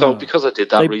 So because I did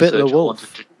that research, bit the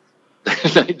wolf.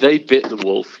 They bit the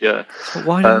wolf, yeah. So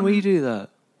why didn't we do that?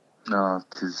 No,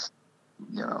 because,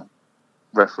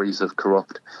 referees are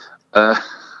corrupt.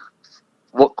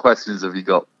 What questions have you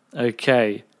got?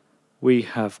 Okay, we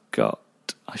have got...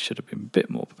 I should have been a bit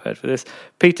more prepared for this.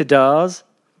 Peter Dars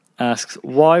asks,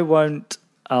 why won't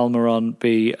Almiron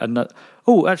be another...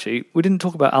 Oh, actually, we didn't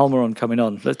talk about Almiron coming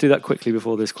on. Let's do that quickly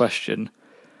before this question.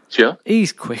 Sure.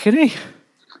 He's quick, isn't he?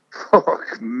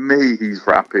 Fuck me, he's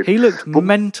rapid. He looked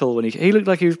mental when he looked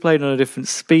like he was playing on a different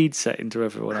speed setting to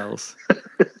everyone else.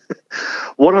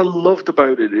 What I loved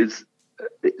about it is,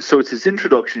 so it's his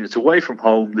introduction. It's away from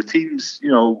home. The team's,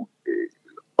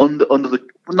 under the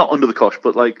not under the cosh,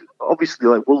 but obviously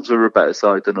Wolves are a better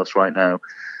side than us right now.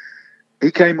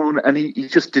 He came on and he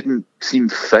just didn't seem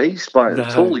fazed by it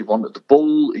at all. He wanted the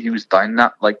ball. He was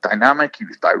dynamic. He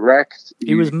was direct.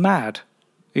 He was mad.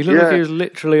 He looked like he was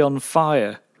literally on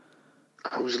fire.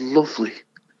 It was lovely.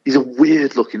 He's a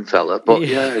weird looking fella, but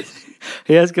yeah.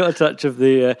 He has got a touch of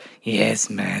the yes,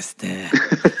 master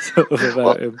sort of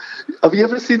about him. Have you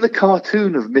ever seen the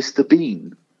cartoon of Mr.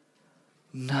 Bean?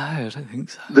 No, I don't think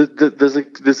so.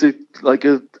 There's a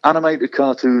animated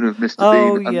cartoon of Mr.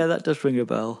 Bean. Oh yeah, that does ring a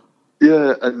bell.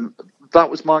 Yeah, and that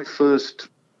was my first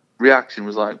reaction.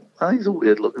 Was like, he's a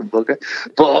weird looking bugger,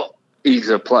 but he's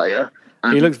a player.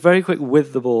 He looks very quick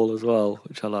with the ball as well,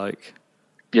 which I like.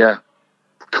 Yeah,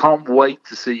 can't wait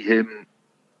to see him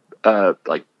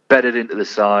like bedded into the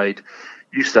side,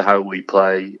 used to how we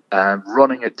play,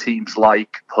 running at teams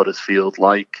like Huddersfield,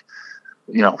 like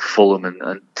Fulham,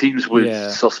 and teams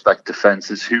with suspect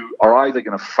defences who are either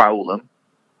going to foul him,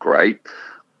 great,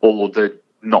 or they're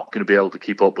not going to be able to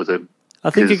keep up with him. I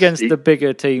think against the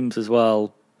bigger teams as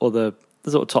well, or the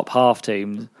sort of top half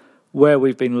teams, where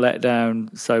we've been let down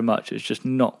so much, it's just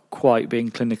not quite being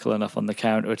clinical enough on the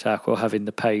counter-attack or having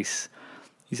the pace.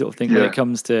 You sort of think when it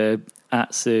comes to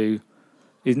Atsu,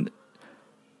 him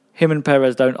and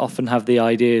Perez don't often have the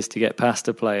ideas to get past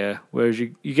a player, whereas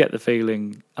you get the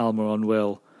feeling Almiron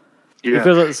will. Yeah. He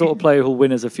feels like the sort of player who'll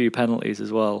win us a few penalties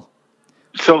as well.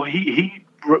 So do you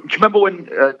remember when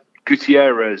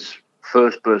Gutierrez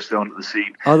first burst onto the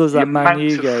scene? Oh, there was that Man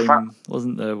U game,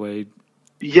 wasn't there, where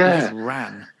he just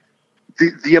ran.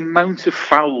 The amount of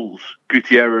fouls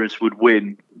Gutierrez would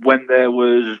win when there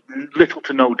was little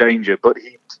to no danger, but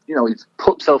he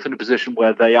put himself in a position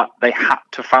where they had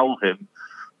to foul him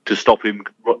to stop him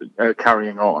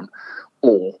carrying on,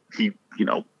 or he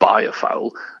buy a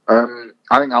foul. I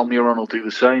think Almiron will do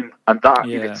the same, and that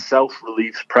in itself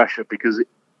relieves pressure because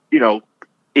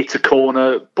it's a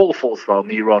corner, ball falls for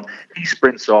Almiron, he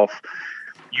sprints off.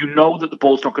 You know that the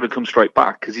ball's not going to come straight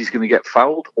back because he's going to get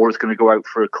fouled, or it's going to go out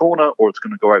for a corner, or it's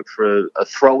going to go out for a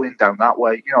throw-in down that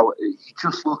way. He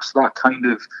just looks that kind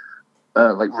of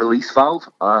like release valve,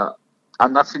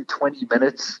 and that's in 20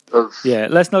 minutes of... Yeah,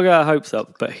 let's not get our hopes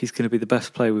up, but he's going to be the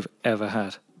best player we've ever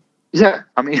had. Yeah,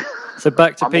 I mean... So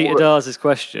back to Peter Dars's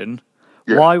question,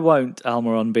 why won't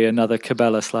Almiron be another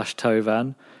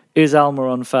Cabela/Tovan? Is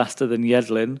Almiron faster than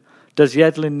Yedlin? Does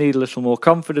Yedlin need a little more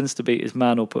confidence to beat his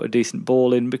man or put a decent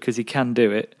ball in because he can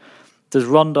do it? Does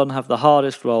Rondon have the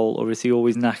hardest role, or is he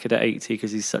always knackered at 80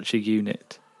 because he's such a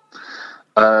unit?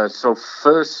 So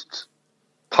first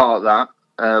part of that,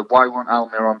 why won't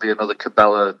Almiron be another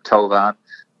Cabela/Tovan?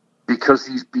 Because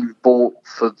he's been bought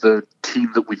for the team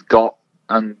that we've got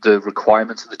and the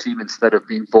requirements of the team instead of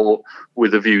being bought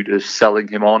with a view to selling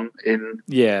him on in...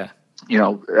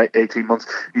 18 months.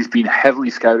 He's been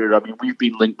heavily scouted. I mean, we've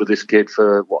been linked with this kid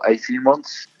for 18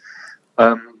 months.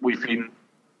 We've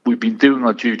been doing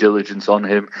our due diligence on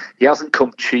him. He hasn't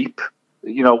come cheap.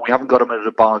 We haven't got him at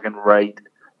a bargain rate.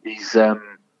 He's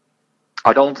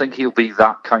I don't think he'll be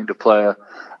that kind of player.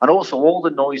 And also, all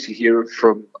the noise you hear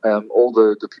from all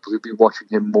the people who've been watching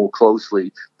him more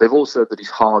closely, they've all said that he's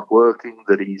hardworking,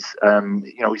 that he's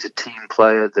he's a team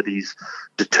player, that he's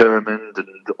determined, and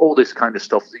all this kind of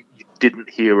stuff that you didn't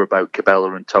hear about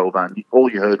Cabela and Tovan.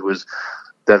 All you heard was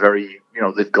they're very,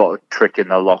 they've got a trick in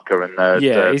their locker, and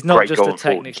they're he's not just a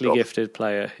technically gifted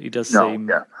player. He does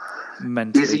seem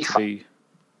mentally to be.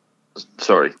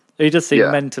 Sorry. He does seem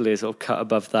mentally sort of cut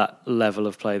above that level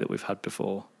of play that we've had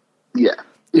before. Yeah.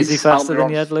 Is he faster than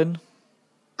Yedlin?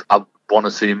 I want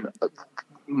to see him.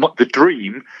 The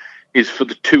dream is for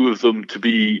the two of them to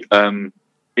be in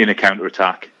a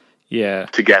counter-attack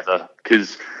together.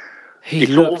 Because he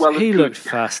looked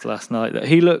fast last night.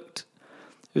 It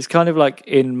was kind of like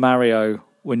in Mario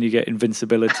when you get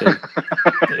invincibility.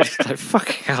 It's like,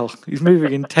 fucking hell, he's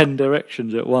moving in 10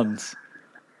 directions at once.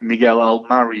 Miguel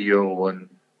Almario and...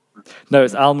 No,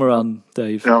 it's Almiron,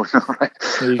 Dave. No, right.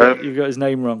 You've got his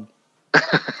name wrong.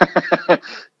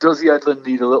 Does Yedlin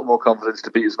need a little more confidence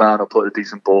to beat his man or put a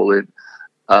decent ball in?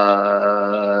 He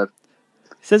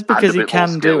says because he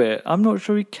can do it. I'm not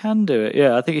sure he can do it.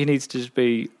 Yeah, I think he needs to just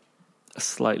be a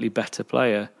slightly better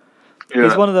player. Yeah,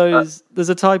 he's one of those... there's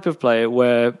a type of player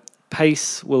where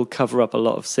pace will cover up a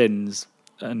lot of sins,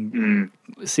 and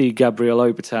see Gabriel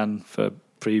Obertan for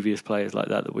previous players like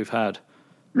that we've had.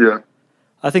 Yeah.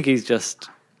 I think he's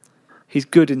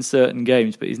good in certain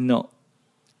games, but he's not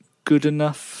good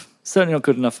enough. Certainly not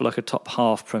good enough for like a top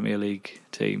half Premier League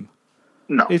team.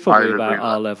 No, he's probably about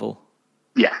our level.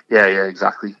 Yeah,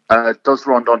 exactly. Does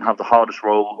Rondon have the hardest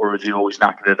role, or is he always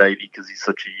knackered at 80 because he's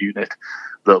such a unit?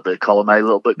 A little bit column A, a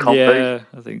little bit comp B. Yeah,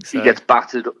 I think so. He gets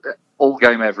battered all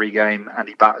game, every game, and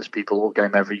he batters people all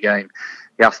game, every game.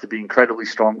 He has to be incredibly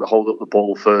strong to hold up the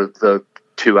ball for the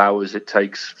 2 hours it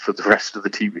takes for the rest of the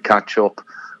team to catch up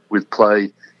with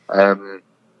play. And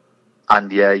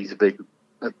he's a big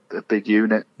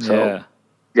unit. So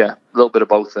a little bit of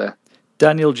both there.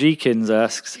 Daniel Jeekins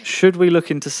asks, should we look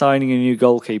into signing a new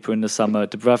goalkeeper in the summer?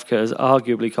 Dubravka has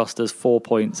arguably cost us 4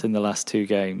 points in the last 2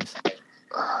 games.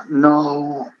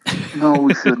 No,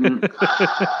 we shouldn't.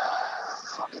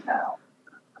 Fucking hell.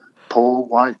 Paul,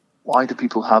 why do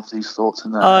people have these thoughts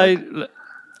in their head?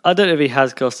 I don't know if he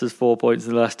has cost us 4 points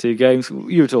in the last 2 games.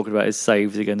 You were talking about his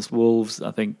saves against Wolves.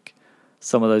 I think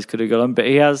some of those could have gone on, but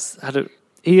he is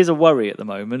a worry at the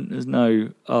moment. There's no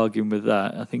arguing with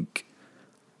that. I think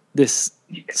this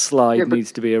slide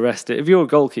needs to be arrested. If you're a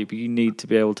goalkeeper, you need to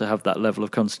be able to have that level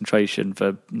of concentration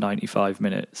for 95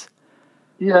 minutes.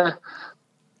 Yeah.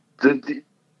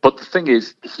 But the thing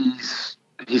is, he's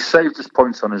saved his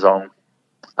points on his own.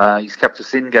 He's kept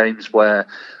us in games where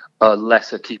a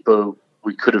lesser keeper,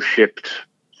 we could have shipped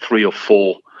 3 or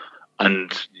 4,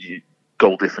 and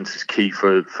goal difference is key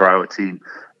for our team.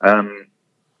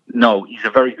 No, he's a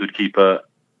very good keeper.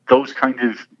 Those kind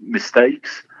of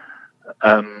mistakes,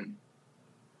 one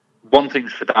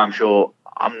thing's for damn sure,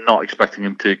 I'm not expecting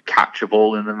him to catch a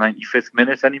ball in the 95th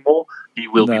minute anymore. He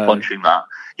will be punching that.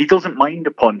 He doesn't mind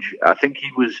a punch. I think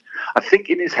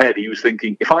in his head he was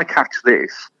thinking, if I catch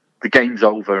this, the game's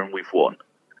over and we've won.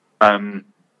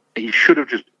 He should have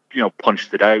just,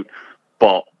 punched it out,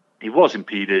 but he was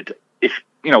impeded. If,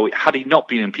 had he not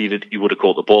been impeded, he would have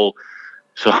caught the ball.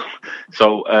 So,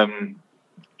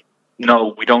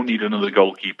 no, we don't need another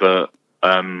goalkeeper.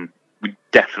 We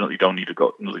definitely don't need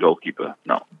another goalkeeper.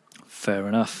 No. Fair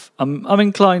enough. I'm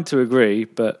inclined to agree,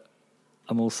 but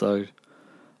I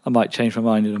might change my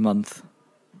mind in a month.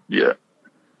 Yeah.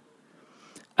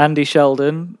 Andy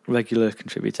Sheldon, regular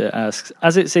contributor, asks,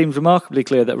 as it seems remarkably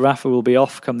clear that Rafa will be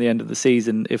off come the end of the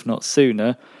season, if not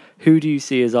sooner, who do you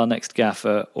see as our next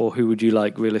gaffer, or who would you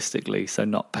like realistically, so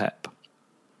not Pep?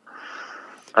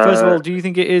 First of all, do you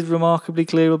think it is remarkably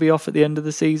clear he'll be off at the end of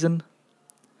the season?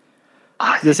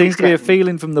 There seems to be a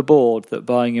feeling from the board that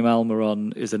buying him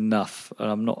Almiron is enough, and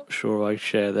I'm not sure I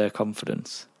share their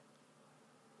confidence.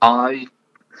 I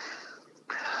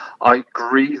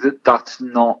agree that that's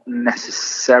not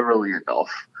necessarily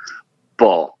enough,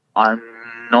 but I'm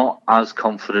not as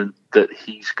confident that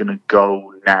he's going to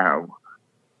go now.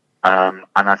 And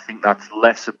I think that's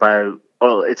less about,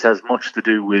 it's as much to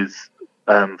do with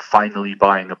finally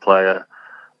buying a player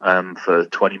for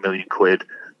 20 million quid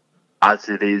as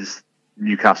it is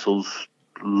Newcastle's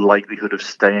likelihood of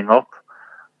staying up.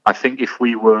 I think if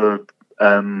we were,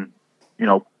 bottom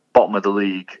of the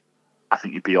league, I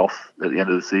think he'd be off at the end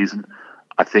of the season.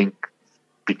 I think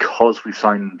because we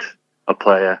signed a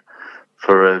player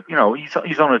for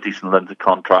he's on a decent length of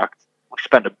contract. We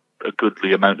spent a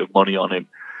goodly amount of money on him.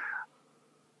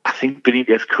 I think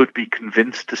Benitez could be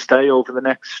convinced to stay over the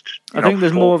next. I think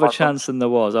there's more of a chance than there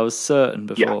was. I was certain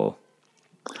before.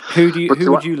 Yeah.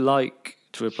 Who would you like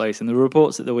to replace him? The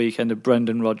reports at the weekend of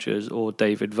Brendan Rodgers or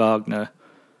David Wagner.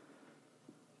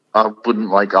 I wouldn't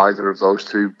like either of those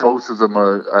two. Both of them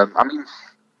are.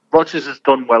 Rodgers has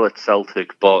done well at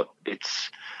Celtic, but it's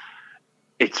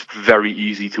very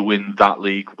easy to win that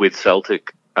league with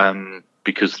Celtic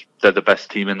because they're the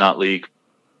best team in that league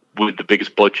with the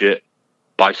biggest budget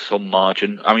by some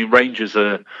margin. Rangers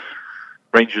are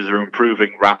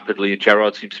improving rapidly, and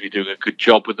Gerrard seems to be doing a good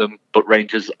job with them. But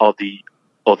Rangers are the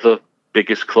other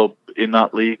biggest club in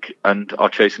that league and are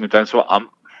chasing them down. So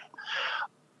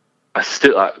I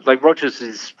still like Rodgers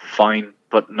is fine,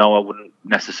 but no, I wouldn't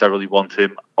necessarily want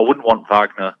him. I wouldn't want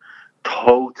Wagner.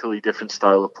 Totally different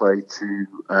style of play to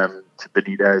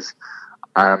Benitez,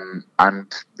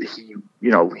 and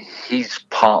he's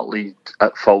partly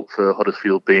at fault for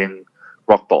Huddersfield being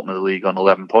rock bottom of the league on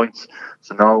 11 points.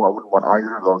 So no, I wouldn't want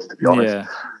either of those, to be honest.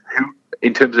 Yeah.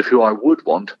 In terms of who I would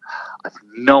want, I have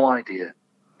no idea,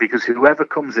 because whoever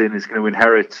comes in is going to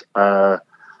inherit a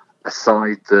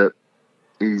side that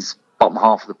is bottom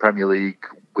half of the Premier League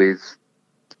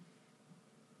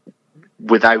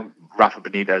without Rafa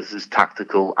Benitez's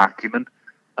tactical acumen.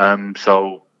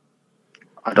 So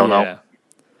I don't know.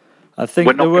 I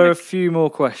think there were a few more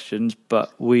questions,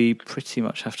 but we pretty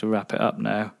much have to wrap it up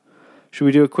now. Should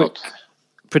we do a quick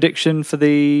prediction for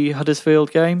the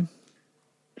Huddersfield game?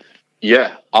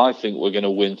 Yeah, I think we're going to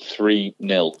win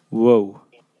 3-0. Whoa.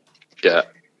 Yeah.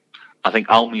 I think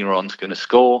Almiron's going to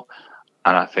score,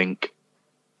 and I think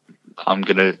I'm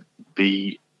going to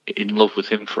be in love with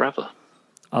him forever.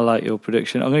 I like your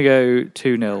prediction. I'm going to go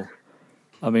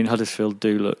 2-0. Huddersfield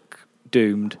do look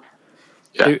doomed.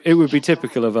 Yeah. It would be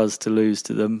typical of us to lose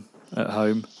to them at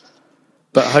home.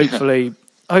 But hopefully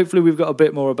we've got a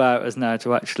bit more about us now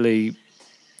to actually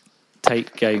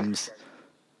take games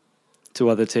to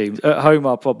other teams. At home,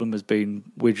 our problem has been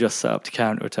we're just set up to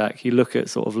counter-attack. You look at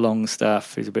sort of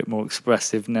Longstaff, who's a bit more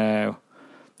expressive now.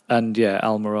 And,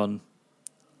 Almiron,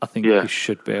 I think we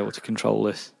should be able to control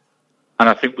this. And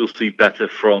I think we'll see better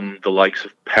from the likes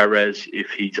of Perez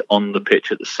if he's on the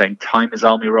pitch at the same time as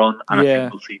Almiron. And I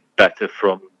think we'll see better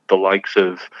from the likes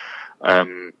of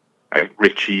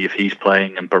Richie if he's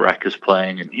playing and Barreca's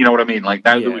playing. And you know what I mean? Like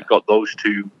now that we've got those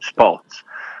two spots,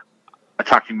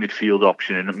 attacking midfield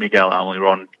option and Miguel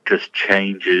Almiron just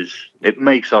changes. It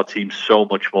makes our team so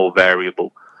much more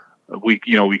variable. We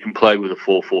can play with a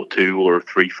 4-4-2 or a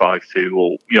 3-5-2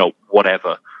 or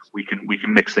whatever. We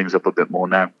can mix things up a bit more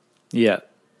now. Yeah,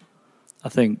 I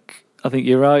think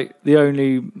you're right. The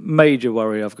only major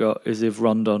worry I've got is if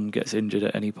Rondon gets injured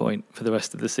at any point for the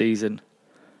rest of the season.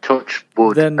 Touch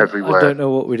wood then everywhere. I don't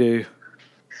know what we do.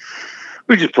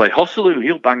 We just play Hosselu.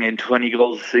 He'll bang in 20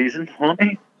 goals a season, won't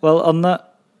he? Well, on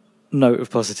that note of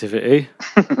positivity,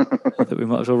 I think we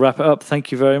might as well wrap it up.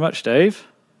 Thank you very much, Dave.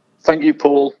 Thank you,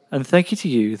 Paul. And thank you to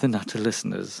you, the Natter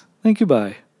listeners. Thank you,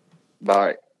 bye.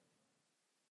 Bye.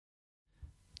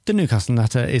 The Newcastle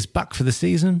Natter is back for the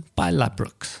season by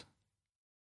Ladbrokes.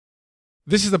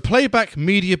 This is a Playback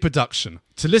Media production.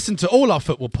 To listen to all our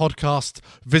football podcasts,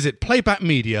 visit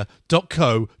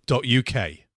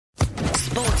playbackmedia.co.uk.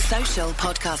 Sports Social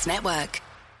Podcast Network.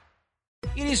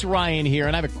 It is Ryan here,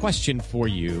 and I have a question for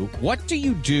you. What do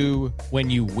you do when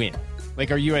you win?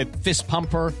 Like, are you a fist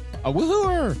pumper, a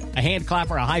woohooer, a hand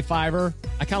clapper, a high fiver?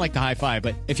 I kind of like the high five,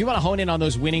 but if you want to hone in on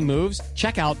those winning moves,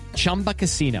 check out Chumba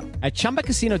Casino. At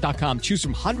ChumbaCasino.com, choose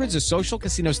from hundreds of social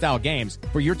casino style games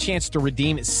for your chance to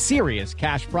redeem serious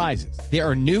cash prizes. There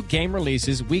are new game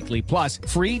releases weekly, plus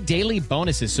free daily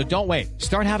bonuses. So don't wait.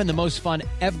 Start having the most fun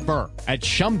ever at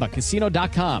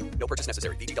ChumbaCasino.com. No purchase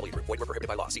necessary. VGW Group. Void where prohibited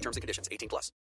by law. See terms and conditions. 18+.